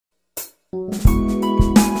Good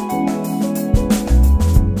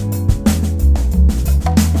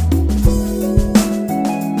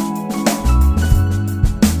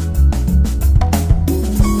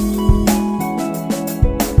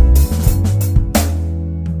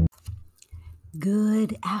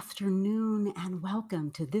afternoon and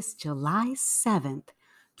welcome to this July 7th,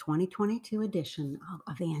 2022 edition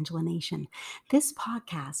of Evangelination. This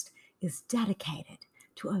podcast is dedicated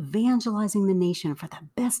to evangelizing the nation for the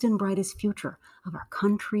best and brightest future of our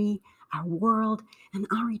country, our world, and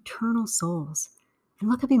our eternal souls. And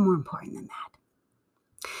what could be more important than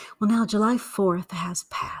that? Well, now July 4th has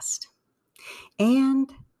passed,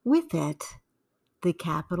 and with it, the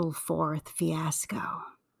Capitol 4th fiasco.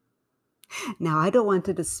 Now, I don't want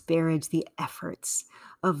to disparage the efforts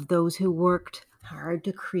of those who worked hard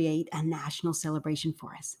to create a national celebration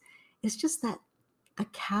for us. It's just that the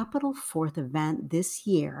Capitol 4th event this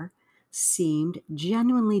year seemed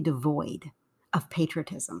genuinely devoid of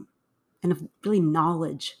patriotism and of really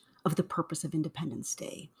knowledge of the purpose of Independence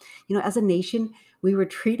Day. You know, as a nation, we were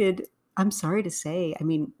treated, I'm sorry to say,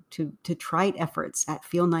 to trite efforts at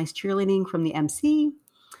feel nice cheerleading from the MC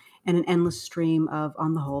and an endless stream of,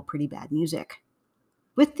 on the whole, pretty bad music,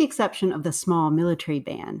 with the exception of the small military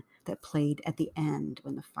band that played at the end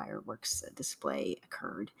when the fireworks display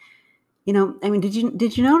occurred. You know, did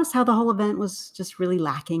you notice how the whole event was just really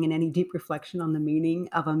lacking in any deep reflection on the meaning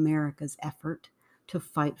of America's effort to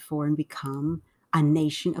fight for and become a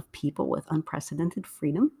nation of people with unprecedented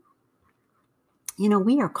freedom? You know,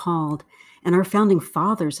 we are called, and our founding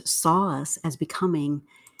fathers saw us as becoming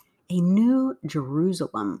a new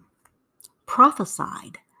Jerusalem,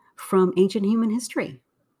 prophesied from ancient human history,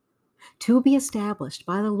 to be established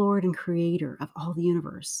by the Lord and Creator of all the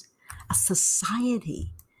universe, a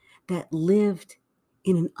society that lived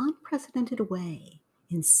in an unprecedented way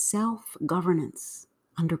in self-governance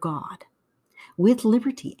under God, with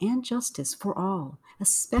liberty and justice for all,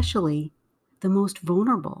 especially the most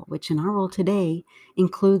vulnerable, which in our world today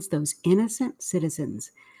includes those innocent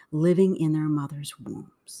citizens living in their mother's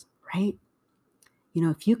wombs, right? You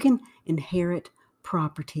know, if you can inherit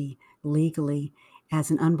property legally as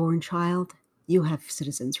an unborn child, you have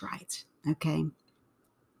citizens' rights, okay?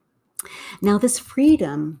 Now, this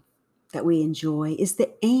freedom that we enjoy is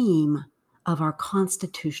the aim of our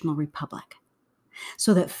constitutional republic,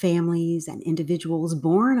 so that families and individuals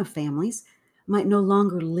born of families might no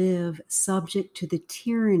longer live subject to the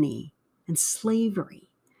tyranny and slavery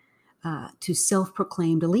to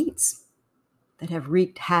self-proclaimed elites that have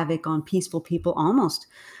wreaked havoc on peaceful people almost,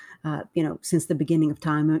 since the beginning of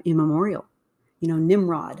time immemorial. You know,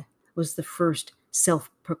 Nimrod was the first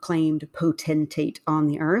self-proclaimed potentate on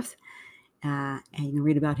the earth. And you can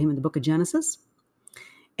read about him in the book of Genesis.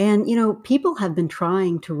 And, you know, people have been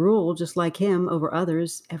trying to rule just like him over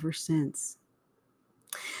others ever since.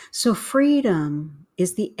 So freedom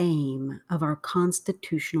is the aim of our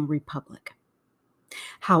constitutional republic.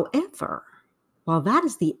 However, while that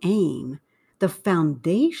is the aim, the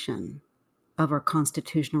foundation of our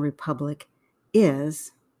constitutional republic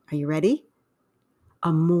is, are you ready?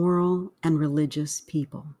 A moral and religious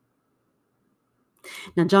people.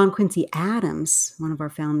 Now, John Quincy Adams, one of our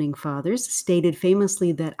founding fathers, stated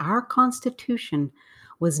famously that our Constitution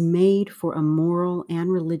was made for a moral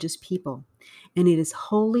and religious people, and it is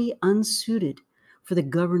wholly unsuited for the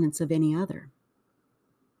governance of any other.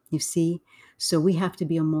 You see, so we have to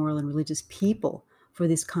be a moral and religious people for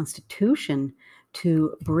this Constitution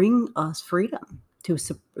to bring us freedom, to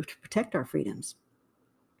protect our freedoms.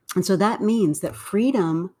 And so that means that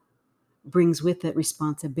freedom brings with it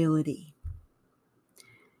responsibility.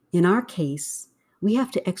 In our case, we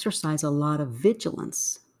have to exercise a lot of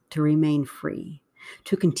vigilance to remain free,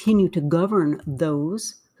 to continue to govern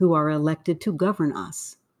those who are elected to govern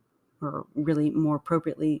us, or really more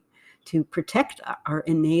appropriately, to protect our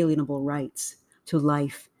inalienable rights to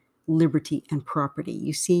life, liberty, and property.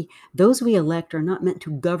 You see, those we elect are not meant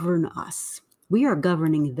to govern us. We are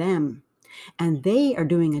governing them, and they are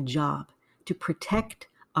doing a job to protect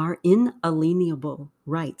our inalienable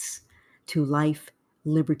rights to life,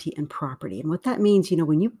 liberty, and property. And what that means, you know,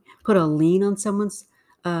 when you put a lien on someone's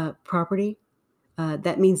property,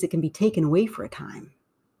 that means it can be taken away for a time.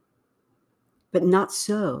 But not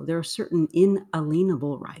so. There are certain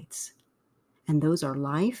inalienable rights, and those are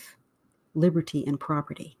life, liberty, and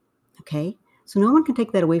property. Okay? So no one can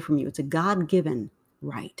take that away from you. It's a God-given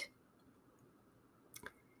right.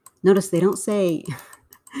 Notice they don't say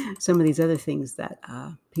some of these other things that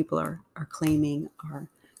people are claiming are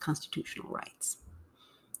constitutional rights,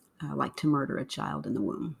 like to murder a child in the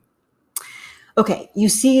womb. Okay, you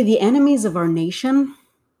see, the enemies of our nation,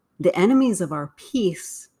 the enemies of our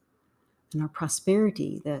peace, and our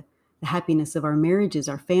prosperity, the happiness of our marriages,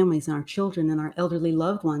 our families, and our children, and our elderly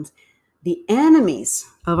loved ones, the enemies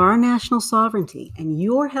of our national sovereignty and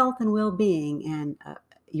your health and well-being and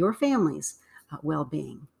your family's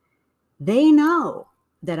well-being, they know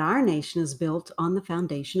that our nation is built on the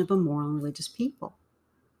foundation of a moral and religious people.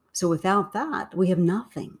 So without that, we have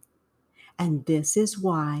nothing. And this is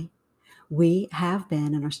why we have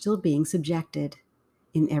been and are still being subjected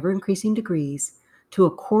in ever-increasing degrees to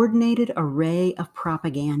a coordinated array of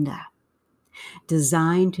propaganda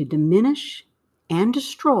designed to diminish and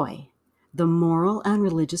destroy the moral and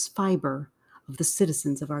religious fiber of the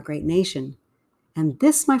citizens of our great nation. And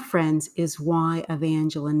this, my friends, is why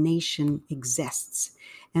evangelization exists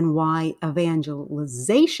and why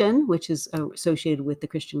evangelization, which is associated with the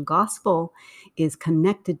Christian gospel, is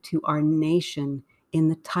connected to our nation in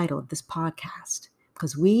the title of this podcast,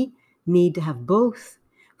 because we need to have both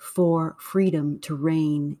for freedom to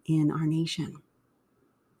reign in our nation.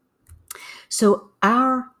 So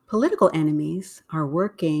our political enemies are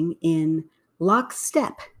working in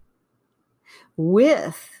lockstep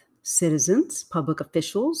with citizens, public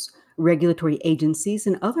officials, regulatory agencies,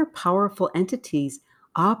 and other powerful entities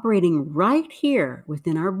operating right here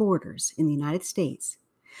within our borders in the United States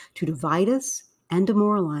to divide us and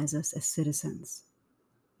demoralize us as citizens.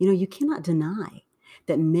 You cannot deny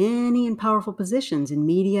that many and powerful positions in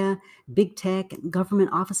media, big tech, and government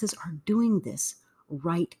offices are doing this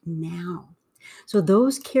right now. So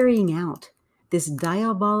those carrying out this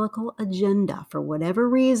diabolical agenda, for whatever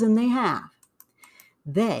reason they have,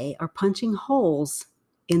 they are punching holes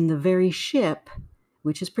in the very ship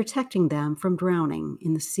which is protecting them from drowning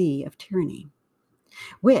in the sea of tyranny,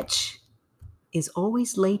 which is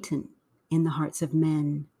always latent in the hearts of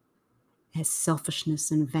men as selfishness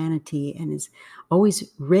and vanity, and is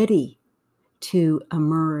always ready to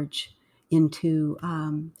emerge into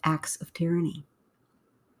acts of tyranny.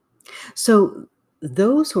 So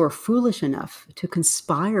those who are foolish enough to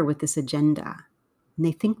conspire with this agenda, and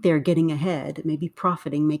they think they're getting ahead, maybe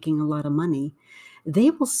profiting, making a lot of money,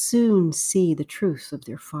 they will soon see the truth of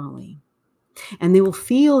their folly. And they will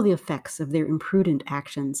feel the effects of their imprudent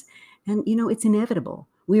actions. And, it's inevitable.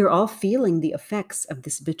 We are all feeling the effects of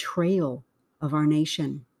this betrayal of our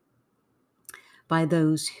nation by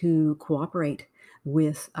those who cooperate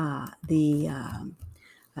with the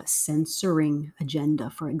censoring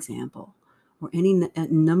agenda, for example, or any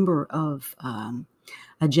number of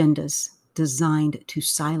agendas designed to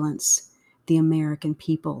silence the American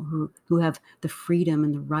people who have the freedom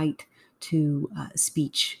and the right to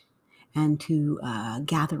speech and to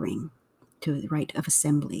gathering, to the right of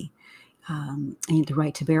assembly, and the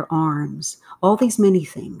right to bear arms, all these many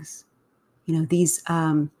things. These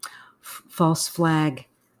false flag,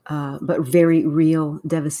 but very real,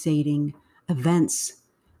 devastating events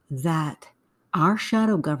that our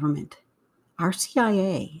shadow government, our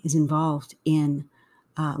CIA, is involved in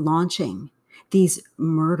launching these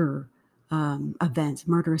murderous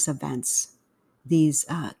events, these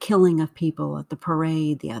killing of people at the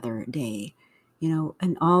parade the other day,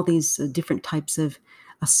 and all these different types of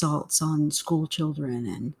assaults on school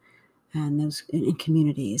children and those in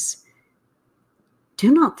communities.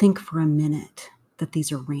 Do not think for a minute that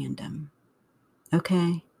these are random,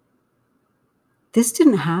 okay? This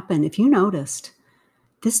didn't happen, if you noticed,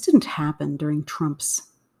 this didn't happen during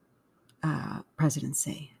Trump's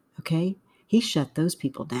presidency, okay? He shut those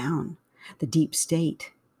people down. The deep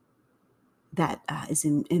state that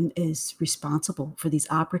is responsible for these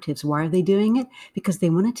operatives. Why are they doing it? Because they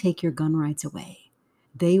want to take your gun rights away.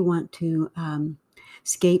 They want to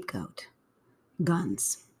scapegoat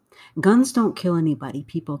guns. Guns don't kill anybody.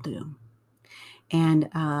 People do. And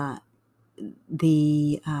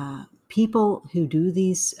the people who do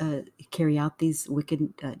these, carry out these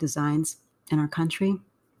wicked designs in our country,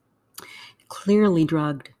 clearly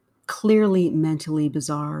drugged, clearly mentally,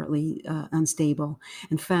 bizarrely unstable.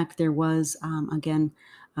 In fact, there was, again,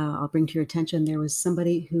 I'll bring to your attention, there was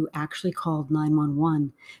somebody who actually called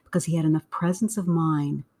 911 because he had enough presence of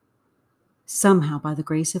mind, somehow by the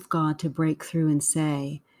grace of God, to break through and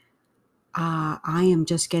say, I am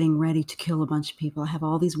just getting ready to kill a bunch of people. I have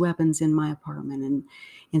all these weapons in my apartment.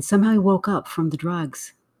 And somehow he woke up from the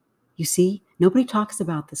drugs. You see, nobody talks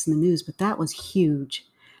about this in the news, but that was huge.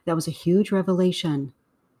 That was a huge revelation,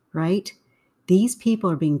 right? These people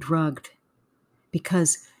are being drugged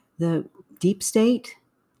because the deep state,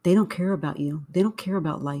 they don't care about you. They don't care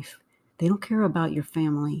about life. They don't care about your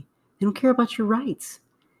family. They don't care about your rights.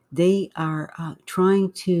 They are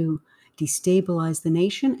trying to destabilize the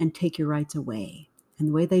nation and take your rights away. And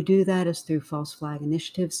the way they do that is through false flag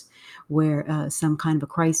initiatives, where some kind of a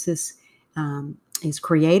crisis is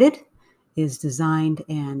created, is designed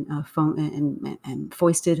and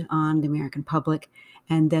foisted on the American public.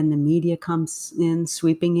 And then the media comes in,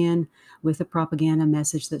 sweeping in with a propaganda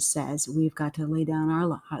message that says we've got to lay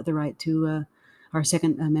down the right to our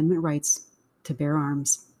Second Amendment rights to bear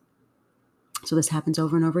arms. So this happens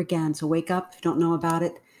over and over again. So wake up. If you don't know about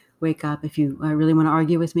it, wake up. If you really want to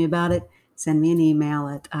argue with me about it, send me an email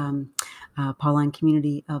at Pauline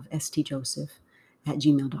Community of St. Joseph at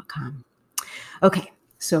gmail.com. Okay,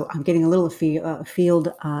 so I'm getting a little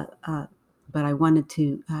afield, but I wanted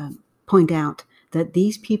to point out that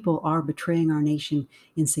these people are betraying our nation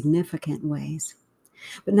in significant ways.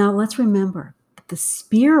 But now let's remember that the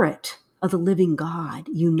Spirit of the living God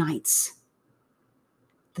unites.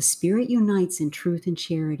 The Spirit unites in truth and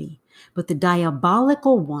charity, but the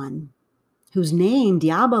diabolical one, whose name,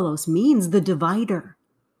 diabolos, means the divider,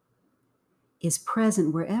 is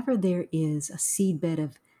present wherever there is a seedbed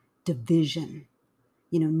of division,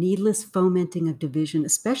 needless fomenting of division,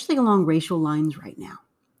 especially along racial lines right now.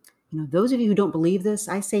 Those of you who don't believe this,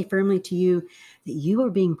 I say firmly to you that you are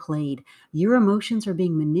being played. Your emotions are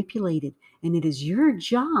being manipulated, and it is your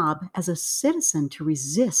job as a citizen to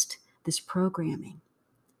resist this programming.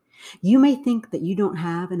 You may think that you don't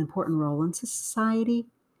have an important role in society.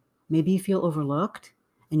 Maybe you feel overlooked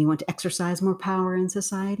and you want to exercise more power in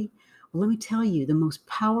society. Well, let me tell you, the most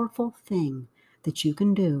powerful thing that you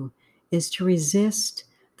can do is to resist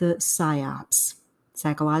the psyops,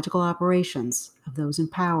 psychological operations of those in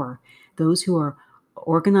power, those who are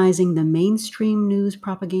organizing the mainstream news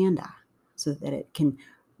propaganda so that it can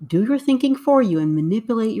do your thinking for you and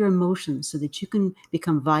manipulate your emotions so that you can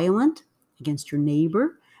become violent against your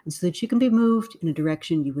neighbor and so that you can be moved in a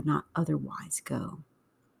direction you would not otherwise go.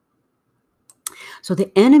 So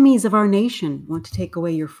the enemies of our nation want to take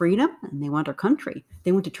away your freedom, and they want our country.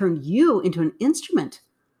 They want to turn you into an instrument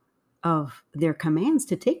of their commands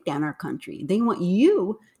to take down our country. They want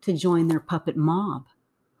you to join their puppet mob,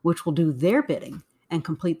 which will do their bidding and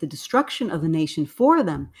complete the destruction of the nation for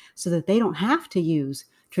them so that they don't have to use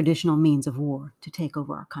traditional means of war to take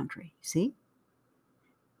over our country. See?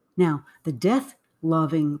 Now, the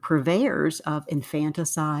death-loving purveyors of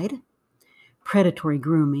infanticide, predatory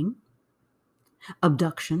grooming,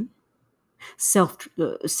 abduction,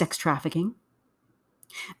 sex trafficking,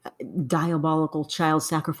 diabolical child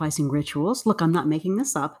sacrificing rituals. Look, I'm not making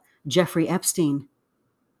this up. Jeffrey Epstein,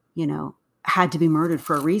 had to be murdered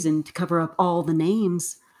for a reason, to cover up all the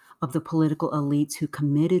names of the political elites who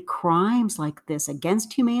committed crimes like this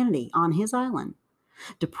against humanity on his island.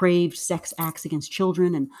 Depraved sex acts against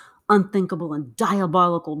children and unthinkable and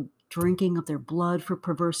diabolical drinking of their blood for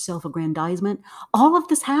perverse self-aggrandizement. All of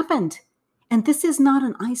this happened. And this is not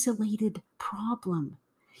an isolated problem.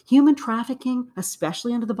 Human trafficking,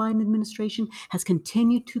 especially under the Biden administration, has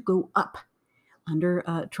continued to go up.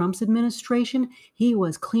 Under Trump's administration, he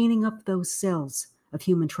was cleaning up those cells of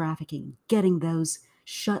human trafficking, getting those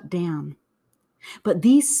shut down. But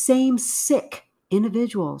these same sick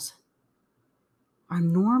individuals are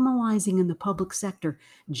normalizing in the public sector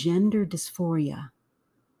gender dysphoria,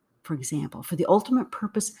 for example, for the ultimate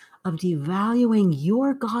purpose of devaluing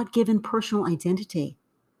your God-given personal identity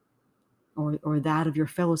or that of your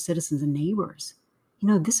fellow citizens and neighbors.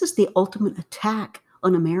 This is the ultimate attack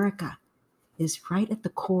on America, is right at the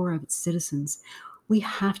core of its citizens. We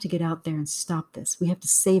have to get out there and stop this. We have to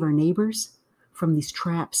save our neighbors from these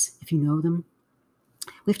traps, if you know them.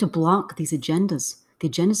 We have to block these agendas, the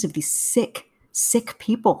agendas of these sick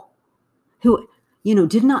people who,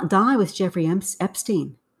 did not die with Jeffrey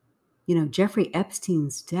Epstein. Jeffrey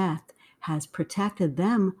Epstein's death has protected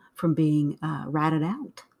them from being ratted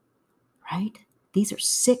out, right? These are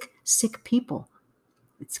sick people.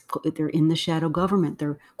 They're in the shadow government.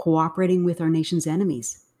 They're cooperating with our nation's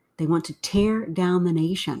enemies. They want to tear down the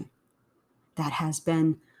nation that has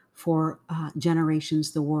been for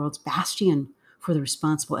generations the world's bastion for the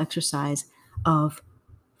responsible exercise of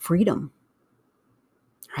freedom,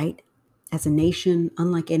 right? As a nation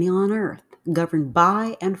unlike any on earth, governed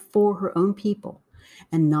by and for her own people,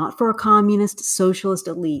 and not for a communist socialist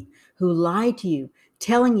elite who lie to you,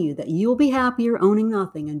 telling you that you'll be happier owning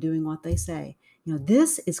nothing and doing what they say.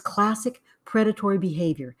 This is classic predatory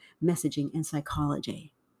behavior, messaging, and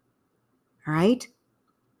psychology. All right?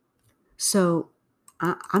 So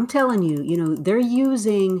I'm telling you, they're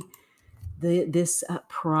using this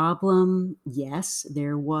problem. Yes,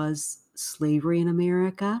 there was slavery in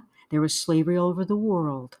America. There was slavery all over the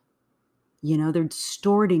world. They're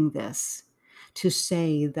distorting this to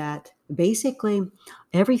say that basically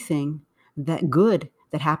everything that good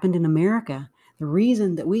that happened in America, the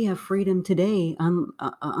reason that we have freedom today,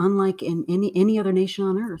 unlike in any other nation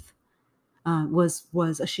on earth,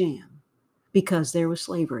 was a sham. because there was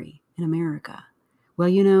slavery in America. Well,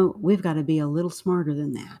 we've got to be a little smarter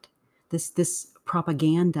than that. This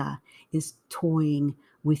propaganda is toying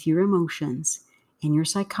with your emotions and your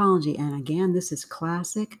psychology. And again, this is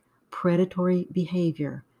classic predatory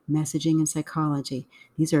behavior, messaging and psychology.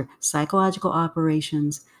 These are psychological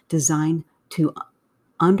operations designed to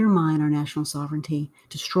undermine our national sovereignty,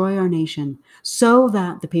 destroy our nation, so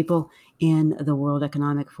that the people in the World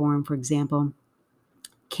Economic Forum, for example,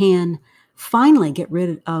 can finally get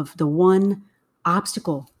rid of the one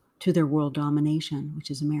obstacle to their world domination,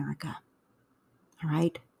 which is America. All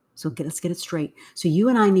right? So let's get it straight. So you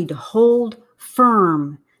and I need to hold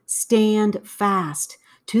firm, stand fast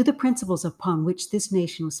to the principles upon which this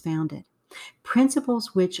nation was founded.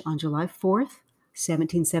 Principles which on July 4th,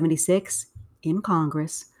 1776, in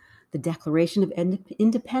Congress, the Declaration of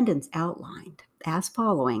Independence outlined as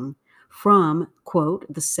following from, quote,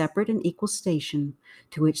 the separate and equal station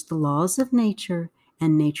to which the laws of nature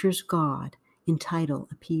and nature's God entitle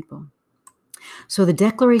a people. So the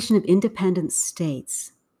Declaration of Independence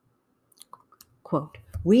states, quote,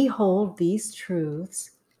 we hold these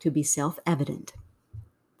truths to be self-evident.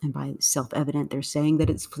 And by self-evident, they're saying that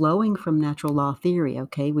it's flowing from natural law theory,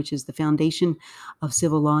 okay, which is the foundation of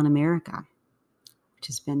civil law in America, which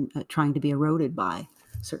has been trying to be eroded by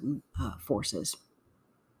certain forces.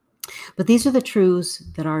 But these are the truths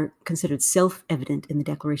that are considered self-evident in the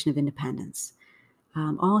Declaration of Independence.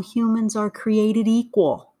 All humans are created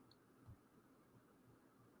equal.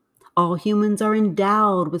 All humans are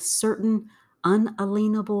endowed with certain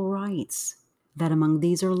unalienable rights, that among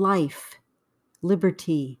these are life,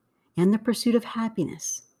 liberty, and the pursuit of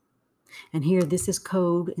happiness. And here, this is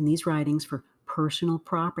code in these writings for personal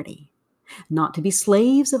property, not to be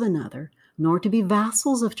slaves of another, nor to be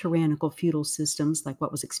vassals of tyrannical feudal systems like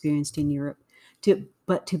what was experienced in Europe,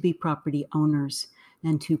 but to be property owners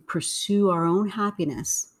and to pursue our own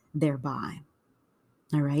happiness thereby.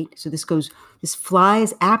 All right, so this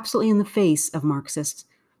flies absolutely in the face of Marxist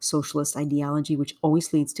socialist ideology, which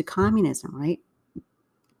always leads to communism, right?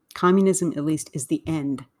 Communism, at least, is the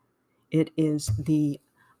end. It is the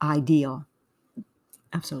ideal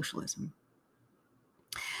of socialism.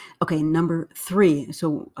 Okay, number 3.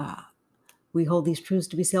 So we hold these truths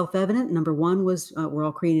to be self-evident. Number 1 was we're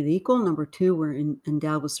all created equal. Number 2, we're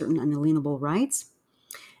endowed with certain unalienable rights.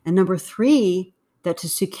 And number 3, that to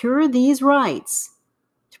secure these rights,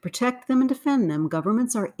 to protect them and defend them,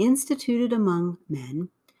 governments are instituted among men,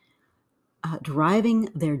 deriving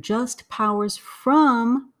their just powers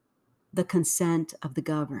from the consent of the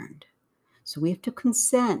governed. So we have to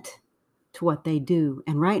consent to what they do.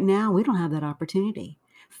 And right now, we don't have that opportunity.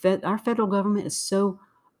 Our federal government is so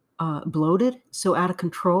bloated, so out of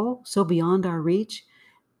control, so beyond our reach.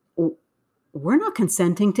 We're not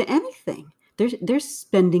consenting to anything. They're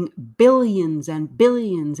spending billions and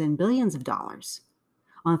billions and billions of dollars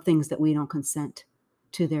on things that we don't consent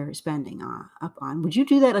to their spending up on. Would you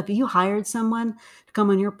do that if you hired someone to come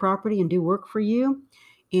on your property and do work for you,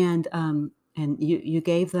 and you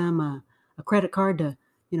gave them a credit card to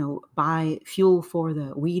buy fuel for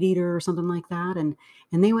the weed eater or something like that, and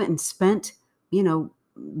they went and spent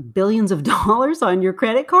billions of dollars on your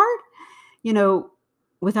credit card,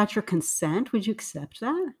 without your consent? Would you accept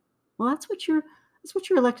that? Well, that's what your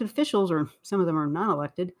elected officials, or some of them are not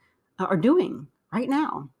elected, are doing right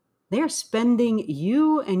now. They are spending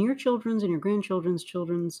you and your children's and your grandchildren's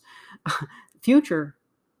children's future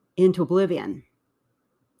into oblivion.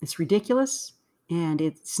 It's ridiculous, and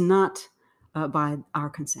it's not by our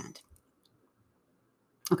consent.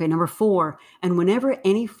 Okay, number 4, and whenever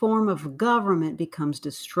any form of government becomes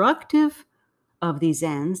destructive of these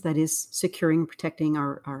ends, that is, securing and protecting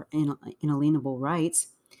our inalienable rights,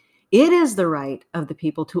 it is the right of the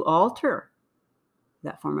people to alter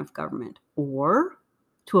that form of government or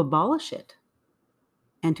to abolish it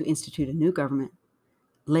and to institute a new government,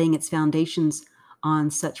 laying its foundations on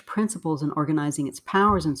such principles and organizing its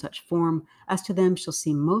powers in such form as to them shall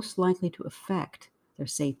seem most likely to affect their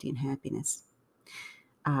safety and happiness.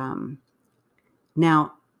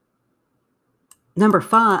 Now, number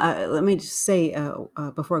 5, let me just say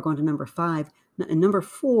before I go on to number 5, number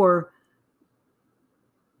 4,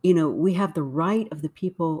 we have the right of the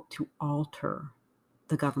people to alter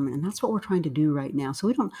the government, and that's what we're trying to do right now. So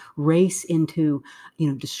we don't race into,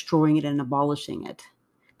 destroying it and abolishing it.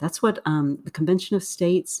 That's what the Convention of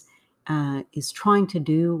States is trying to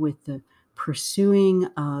do with the pursuing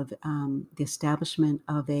of the establishment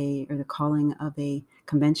of the calling of a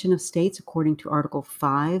Convention of States according to Article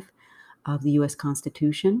 5 of the U.S.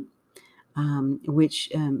 Constitution,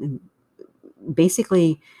 which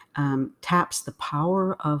basically taps the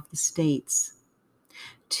power of the states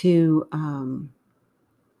to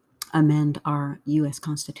amend our U.S.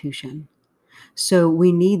 Constitution. So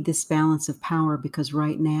we need this balance of power because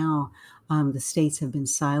right now the states have been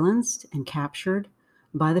silenced and captured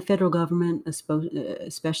by the federal government,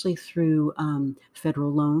 especially through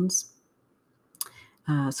federal loans.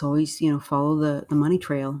 So always, follow the money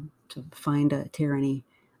trail to find a tyranny.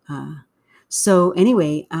 So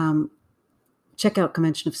anyway, check out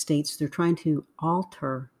Convention of States. They're trying to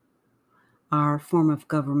alter our form of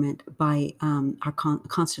government by our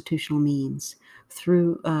constitutional means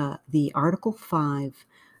through the Article 5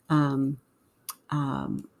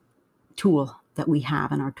 tool that we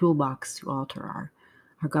have in our toolbox to alter our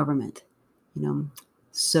government.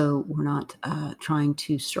 So we're not trying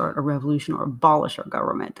to start a revolution or abolish our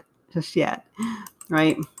government just yet,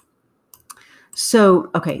 right?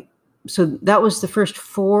 So, okay, so that was the first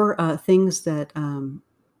four things that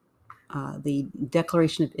the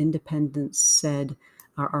Declaration of Independence said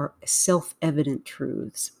are self-evident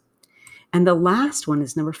truths. And the last one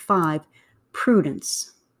is number 5,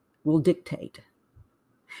 prudence will dictate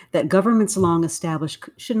that governments long established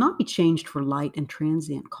should not be changed for light and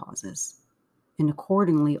transient causes. And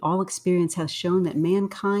accordingly, all experience has shown that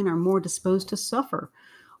mankind are more disposed to suffer,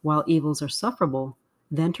 while evils are sufferable,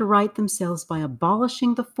 than to right themselves by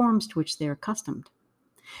abolishing the forms to which they are accustomed.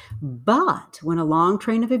 But when a long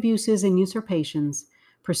train of abuses and usurpations,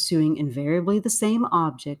 pursuing invariably the same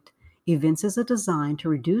object, evinces a design to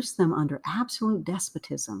reduce them under absolute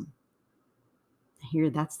despotism. Here,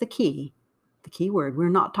 that's the key word. We're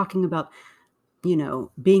not talking about,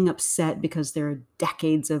 being upset because there are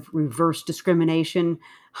decades of reverse discrimination,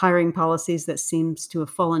 hiring policies that seems to have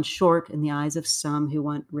fallen short in the eyes of some who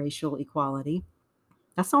want racial equality.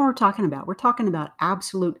 That's not what we're talking about. We're talking about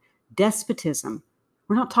absolute despotism.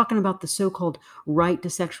 We're not talking about the so-called right to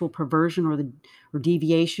sexual perversion or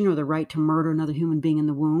deviation or the right to murder another human being in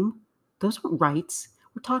the womb. Those aren't rights.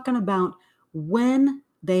 We're talking about when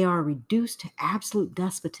they are reduced to absolute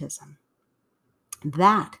despotism.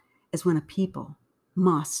 That is when a people's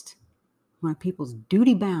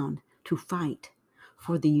duty bound to fight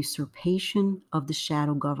for the usurpation of the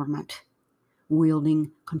shadow government,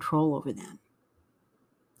 wielding control over them.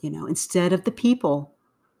 Instead of the people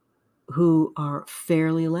who are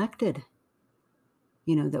fairly elected,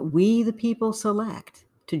 that we, the people, select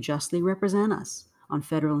to justly represent us on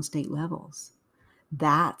federal and state levels.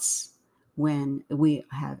 That's when we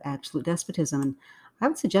have absolute despotism. And I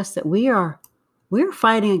would suggest that we're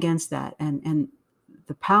fighting against that, and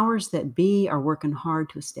the powers that be are working hard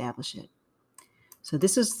to establish it. So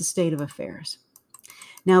this is the state of affairs.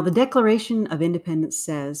 Now, the Declaration of Independence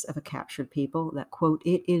says of a captured people that, quote,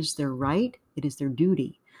 it is their right, it is their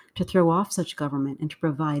duty to throw off such government and to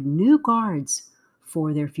provide new guards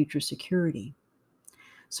for their future security.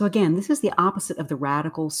 So again, this is the opposite of the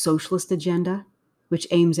radical socialist agenda, which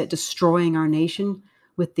aims at destroying our nation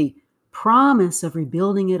with the promise of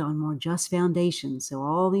rebuilding it on more just foundations. So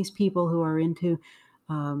all these people who are into,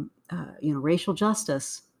 racial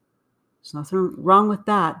justice, there's nothing wrong with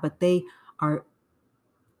that, but they are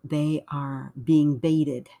being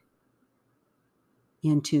baited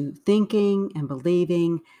into thinking and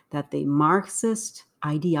believing that the Marxist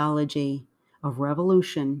ideology of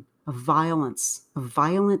revolution, of violence, of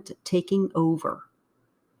violent taking over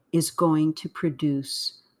is going to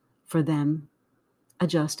produce for them a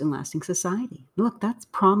just and lasting society. Look, that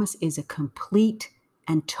promise is a complete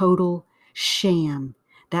and total sham.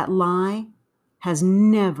 That lie has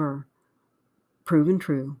never proven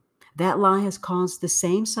true. That lie has caused the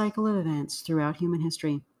same cycle of events throughout human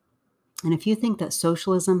history. And if you think that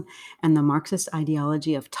socialism and the Marxist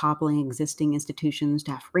ideology of toppling existing institutions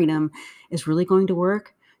to have freedom is really going to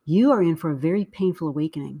work, you are in for a very painful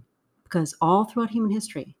awakening, because all throughout human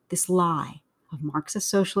history, this lie of Marxist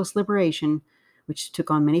socialist liberation, which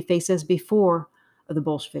took on many faces before the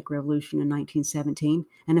Bolshevik Revolution in 1917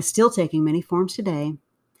 and is still taking many forms today,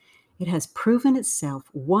 it has proven itself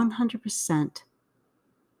 100%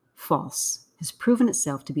 false, has proven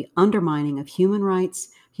itself to be undermining of human rights,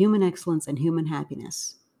 human excellence, and human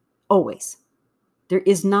happiness. Always. There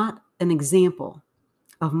is not an example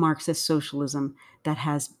of Marxist socialism that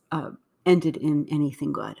has ended in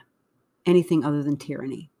anything good, anything other than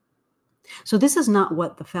tyranny. So this is not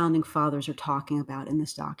what the founding fathers are talking about in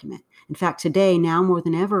this document. In fact, today, now more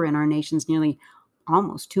than ever in our nation's nearly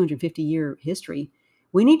almost 250-year history,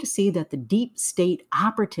 we need to see that the deep state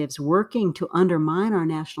operatives working to undermine our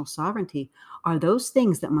national sovereignty are those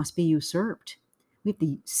things that must be usurped. We have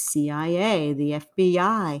the CIA, the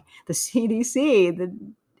FBI, the CDC, the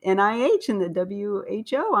NIH, and the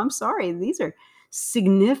WHO. I'm sorry, these are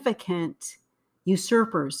significant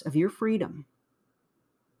usurpers of your freedom.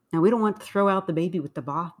 Now, we don't want to throw out the baby with the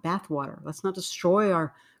bathwater. Let's not destroy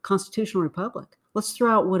our constitutional republic. Let's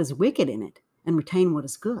throw out what is wicked in it and retain what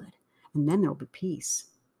is good, and then there will be peace.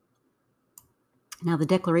 Now, the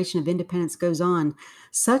Declaration of Independence goes on.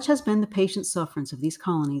 Such has been the patient sufferance of these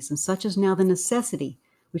colonies, and such is now the necessity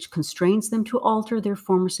which constrains them to alter their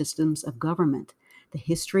former systems of government. The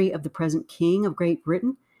history of the present King of Great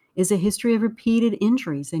Britain is a history of repeated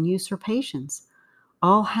injuries and usurpations,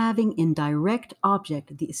 all having in direct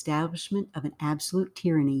object the establishment of an absolute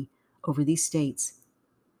tyranny over these states.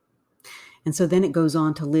 And so then it goes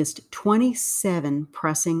on to list 27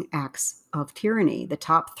 pressing acts of tyranny, the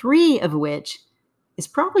top 3 of which is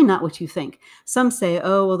probably not what you think. Some say,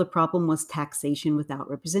 oh, well, the problem was taxation without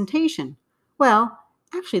representation. Well,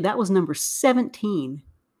 actually, that was number 17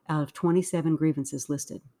 out of 27 grievances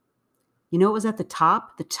listed. You know what was at the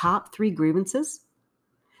top? The top 3 grievances?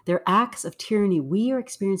 They're acts of tyranny we are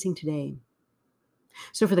experiencing today.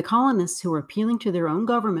 So for the colonists who were appealing to their own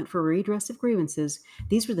government for redress of grievances,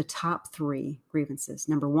 these were the top 3 grievances.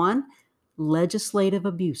 Number 1, legislative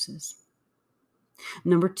abuses.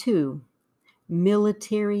 Number 2,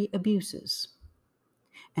 military abuses.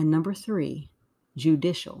 And number 3,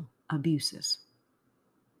 judicial abuses.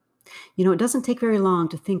 You know, it doesn't take very long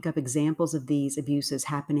to think up examples of these abuses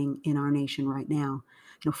happening in our nation right now.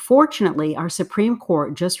 Fortunately, our Supreme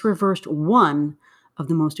Court just reversed one of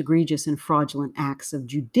the most egregious and fraudulent acts of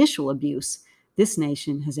judicial abuse this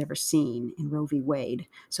nation has ever seen in Roe v. Wade.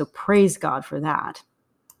 So praise God for that.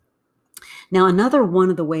 Now, another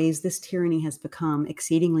one of the ways this tyranny has become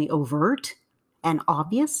exceedingly overt and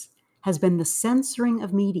obvious has been the censoring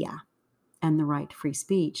of media and the right to free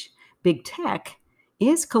speech. Big tech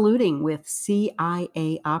is colluding with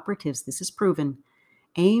CIA operatives, this is proven,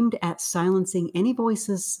 aimed at silencing any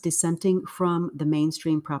voices dissenting from the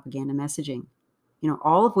mainstream propaganda messaging.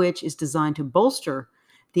 All of which is designed to bolster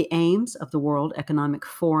the aims of the World Economic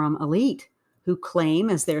Forum elite, who claim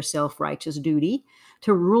as their self-righteous duty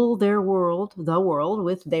to rule the world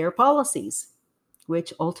with their policies,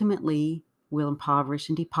 which ultimately will impoverish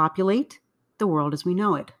and depopulate the world as we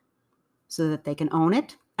know it, so that they can own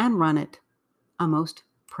it and run it. A most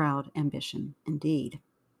proud ambition indeed.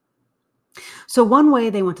 So one way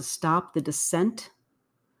they want to stop the dissent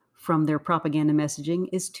from their propaganda messaging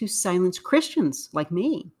is to silence Christians like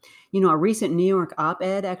me. A recent New York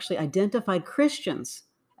op-ed actually identified Christians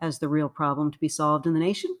as the real problem to be solved in the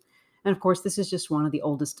nation. And of course, this is just one of the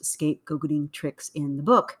oldest scapegoating tricks in the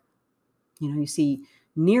book. You see,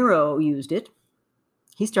 Nero used it.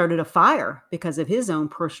 He started a fire because of his own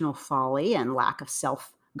personal folly and lack of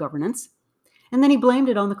self-governance. And then he blamed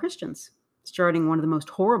it on the Christians, starting one of the most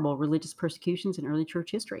horrible religious persecutions in early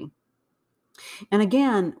church history. And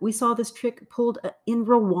again, we saw this trick pulled in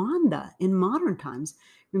Rwanda in modern times.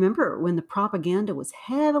 Remember when the propaganda was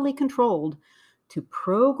heavily controlled to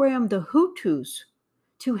program the Hutus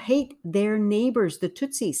to hate their neighbors, the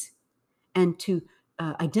Tutsis, and to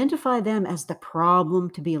identify them as the problem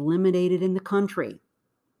to be eliminated in the country.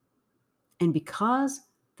 And because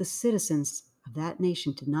the citizens of that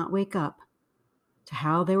nation did not wake up to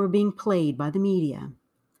how they were being played by the media,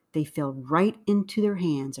 they fell right into their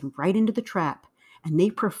hands and right into the trap, and they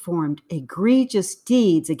performed egregious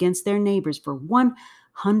deeds against their neighbors for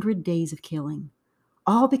 100 days of killing,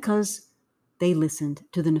 all because they listened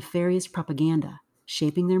to the nefarious propaganda,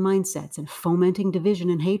 shaping their mindsets and fomenting division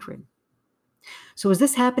and hatred. So is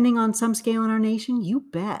this happening on some scale in our nation? You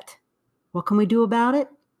bet. What can we do about it?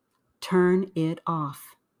 Turn it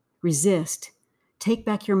off. Resist. Take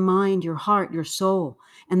back your mind, your heart, your soul,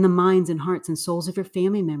 and the minds and hearts and souls of your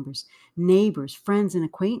family members, neighbors, friends, and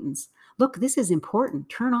acquaintances. Look, this is important.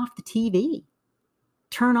 Turn off the TV.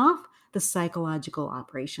 Turn off the psychological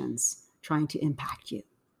operations trying to impact you.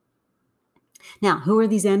 Now, who are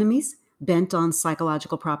these enemies bent on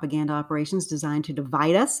psychological propaganda operations designed to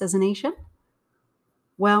divide us as a nation?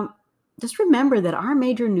 Well, just remember that our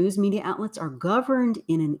major news media outlets are governed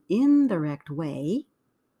in an indirect way,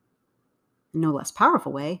 no less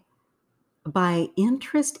powerful way, by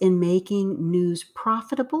interest in making news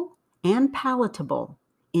profitable and palatable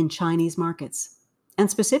in Chinese markets,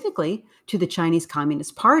 and specifically to the Chinese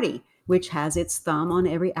Communist Party, which has its thumb on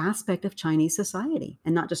every aspect of Chinese society,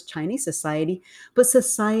 and not just Chinese society, but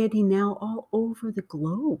society now all over the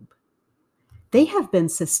globe. They have been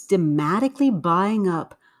systematically buying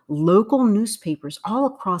up local newspapers all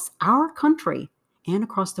across our country and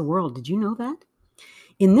across the world. Did you know that?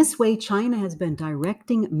 In this way, China has been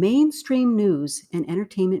directing mainstream news and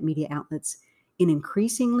entertainment media outlets in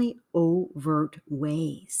increasingly overt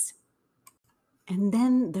ways. And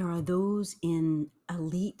then there are those in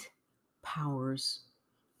elite powers,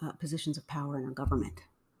 positions of power in our government.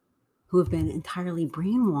 who have been entirely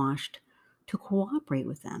brainwashed to cooperate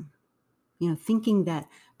with them. Thinking that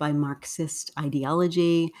by Marxist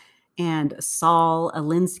ideology and Saul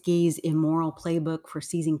Alinsky's immoral playbook for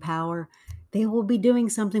seizing power, they will be doing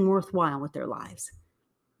something worthwhile with their lives.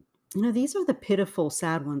 These are the pitiful,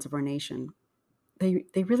 sad ones of our nation.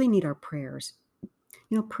 They really need our prayers.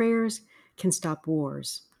 Prayers can stop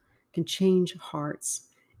wars, can change hearts,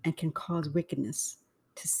 and can cause wickedness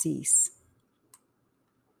to cease.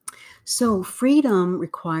 So freedom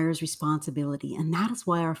requires responsibility, and that is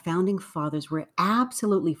why our founding fathers were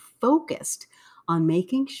absolutely focused on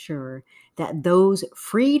making sure that those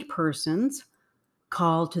freed persons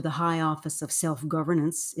called to the high office of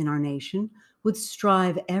self-governance in our nation would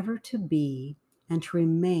strive ever to be and to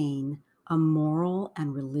remain a moral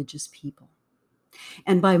and religious people.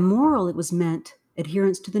 And by moral, it was meant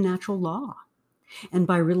adherence to the natural law. And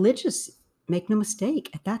by religious, make no mistake,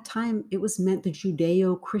 at that time, it was meant the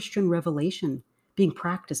Judeo-Christian revelation being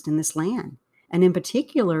practiced in this land. And in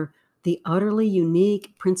particular, the utterly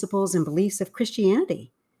unique principles and beliefs of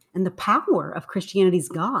Christianity and the power of Christianity's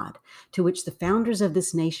God, to which the founders of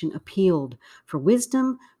this nation appealed for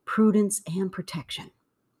wisdom, prudence, and protection.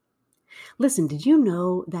 Listen, did you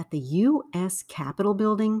know that the U.S. Capitol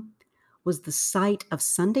building was the site of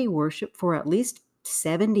Sunday worship for at least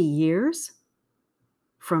 70 years?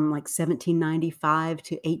 From like 1795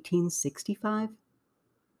 to 1865.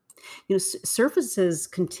 Services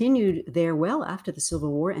continued there well after the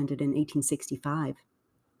Civil War ended in 1865.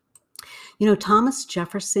 Thomas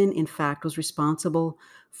Jefferson, in fact, was responsible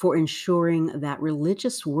for ensuring that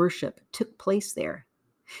religious worship took place there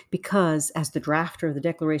because, as the drafter of the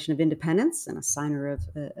Declaration of Independence and a signer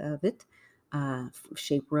of it,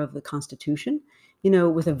 shaper of the Constitution,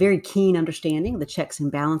 with a very keen understanding of the checks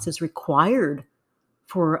and balances required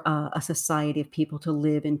for a society of people to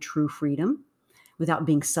live in true freedom without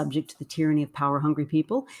being subject to the tyranny of power-hungry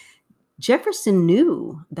people, Jefferson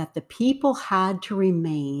knew that the people had to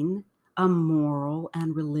remain a moral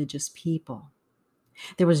and religious people.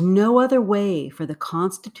 There was no other way for the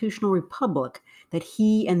constitutional republic that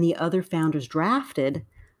he and the other founders drafted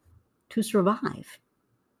to survive,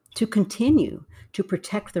 to continue to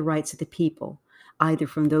protect the rights of the people, either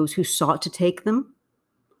from those who sought to take them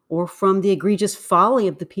or from the egregious folly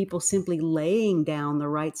of the people simply laying down the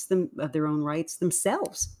rights of their own rights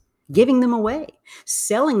themselves, giving them away,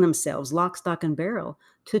 selling themselves lock, stock, and barrel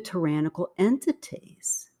to tyrannical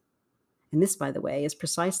entities. And this, by the way, is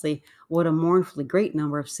precisely what a mournfully great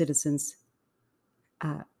number of citizens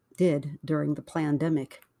did during the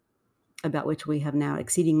pandemic, about which we have now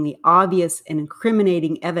exceedingly obvious and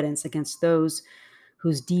incriminating evidence against those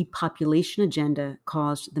whose depopulation agenda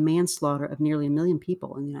caused the manslaughter of nearly 1 million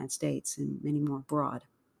people in the United States and many more abroad.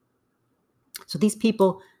 So these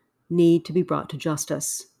people need to be brought to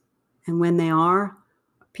justice. And when they are,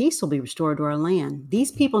 peace will be restored to our land.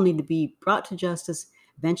 These people need to be brought to justice.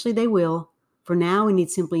 Eventually they will. For now, we need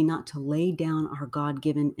simply not to lay down our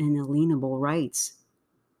God-given inalienable rights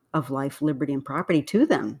of life, liberty, and property to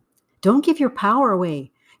them. Don't give your power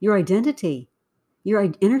away, your identity,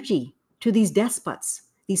 your energy, to these despots,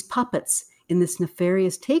 these puppets in this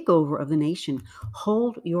nefarious takeover of the nation.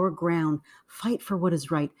 Hold your ground. Fight for what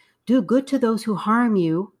is right. Do good to those who harm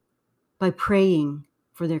you by praying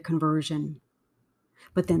for their conversion.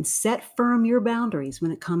 But then set firm your boundaries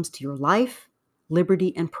when it comes to your life,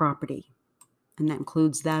 liberty, and property. And that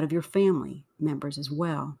includes that of your family members as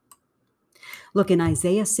well. Look, in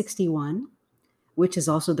Isaiah 61, which is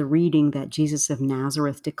also the reading that Jesus of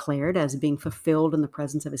Nazareth declared as being fulfilled in the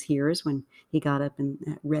presence of his hearers when he got up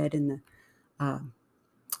and read in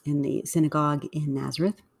the synagogue in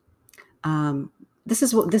Nazareth. This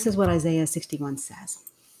is what Isaiah 61 says.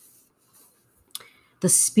 The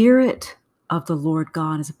Spirit of the Lord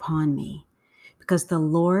God is upon me, because the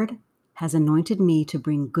Lord has anointed me to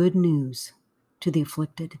bring good news to the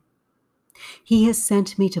afflicted. He has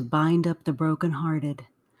sent me to bind up the brokenhearted,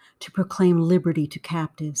 to proclaim liberty to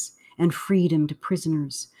captives and freedom to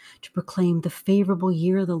prisoners, to proclaim the favorable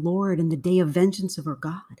year of the Lord and the day of vengeance of our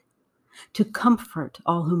God, to comfort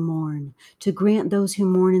all who mourn, to grant those who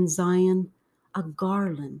mourn in Zion a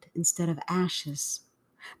garland instead of ashes,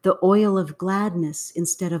 the oil of gladness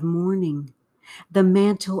instead of mourning, the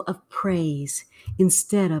mantle of praise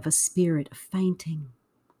instead of a spirit of fainting.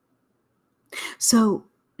 So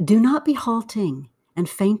do not be halting and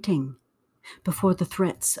fainting before the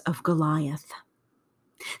threats of Goliath.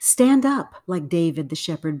 Stand up like David the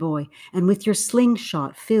shepherd boy, and with your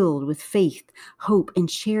slingshot filled with faith, hope, and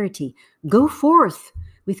charity, go forth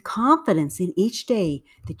with confidence in each day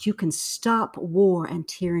that you can stop war and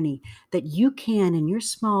tyranny, that you can, in your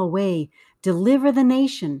small way, deliver the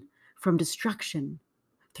nation from destruction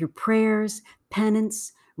through prayers,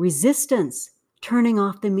 penance, resistance, turning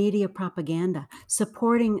off the media propaganda,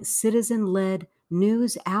 supporting citizen-led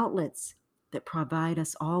news outlets that provide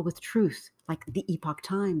us all with truth, like the Epoch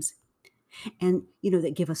Times, and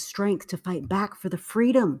that give us strength to fight back for the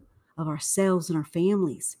freedom of ourselves and our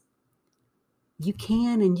families. You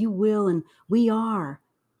can and you will, and we are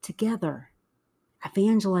together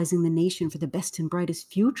evangelizing the nation for the best and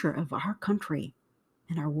brightest future of our country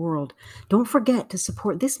and our world. Don't forget to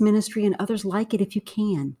support this ministry and others like it if you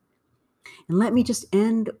can. And let me just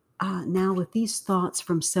end now with these thoughts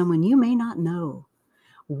from someone you may not know,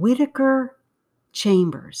 Whittaker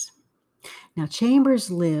Chambers. Now,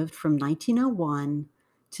 Chambers lived from 1901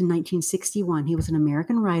 to 1961. He was an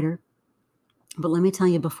American writer. But let me tell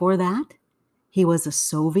you, before that, he was a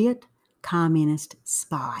Soviet communist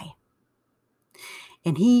spy.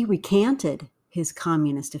 And he recanted his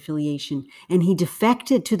communist affiliation, and he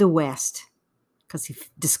defected to the West because he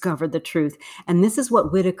discovered the truth. And this is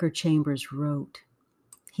what Whittaker Chambers wrote.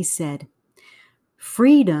 He said,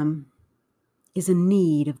 "Freedom is a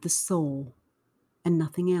need of the soul and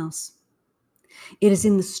nothing else. It is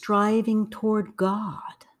in the striving toward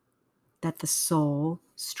God that the soul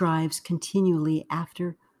strives continually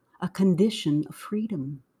after a condition of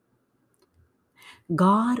freedom.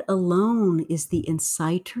 God alone is the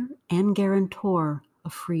inciter and guarantor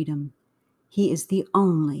of freedom. He is the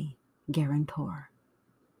only guarantor.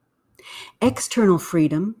 External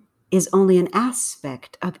freedom is only an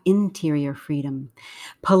aspect of interior freedom.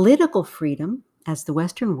 Political freedom, as the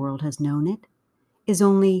Western world has known it, is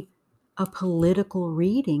only a political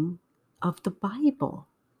reading of the Bible.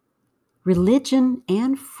 Religion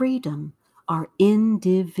and freedom are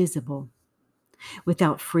indivisible.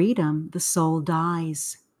 Without freedom, the soul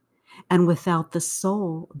dies. And without the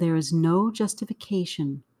soul, there is no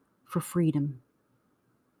justification for freedom."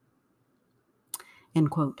 End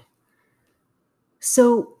quote.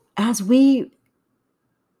 So as we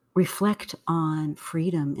reflect on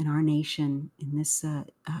freedom in our nation in this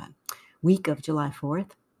week of July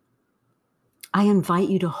 4th, I invite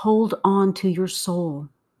you to hold on to your soul.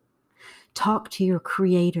 Talk to your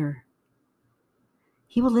Creator.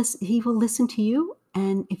 He will listen to you,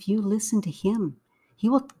 and if you listen to Him, He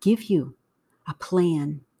will give you a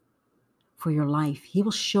plan for your life. He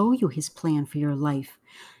will show you His plan for your life.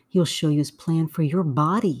 He'll show you His plan for your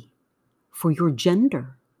body, for your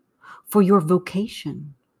gender, for your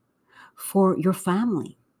vocation, for your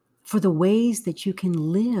family, for the ways that you can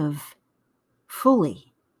live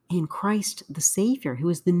fully in Christ the Savior, who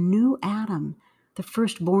is the new Adam, the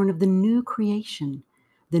firstborn of the new creation,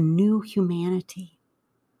 the new humanity.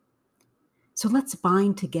 So let's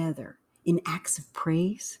bind together in acts of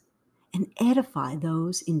praise and edify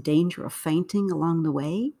those in danger of fainting along the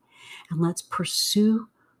way, and let's pursue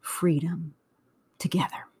freedom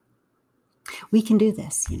together. We can do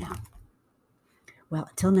this, Well,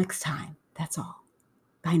 until next time, that's all.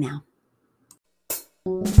 Bye now.